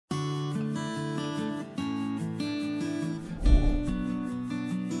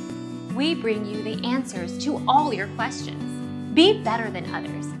we bring you the answers to all your questions. Be better than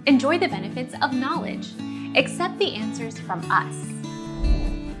others. Enjoy the benefits of knowledge. Accept the answers from us.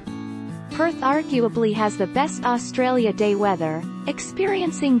 Perth arguably has the best Australia Day weather,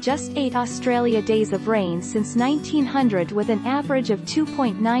 experiencing just 8 Australia days of rain since 1900 with an average of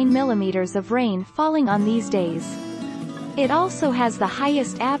 2.9 millimeters of rain falling on these days. It also has the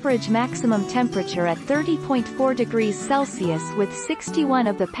highest average maximum temperature at 30.4 degrees Celsius with 61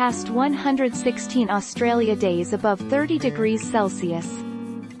 of the past 116 Australia days above 30 degrees Celsius.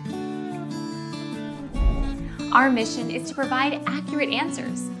 Our mission is to provide accurate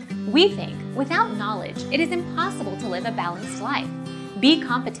answers. We think without knowledge, it is impossible to live a balanced life. Be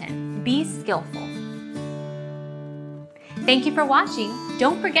competent, be skillful. Thank you for watching.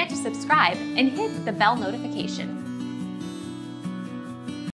 Don't forget to subscribe and hit the bell notification.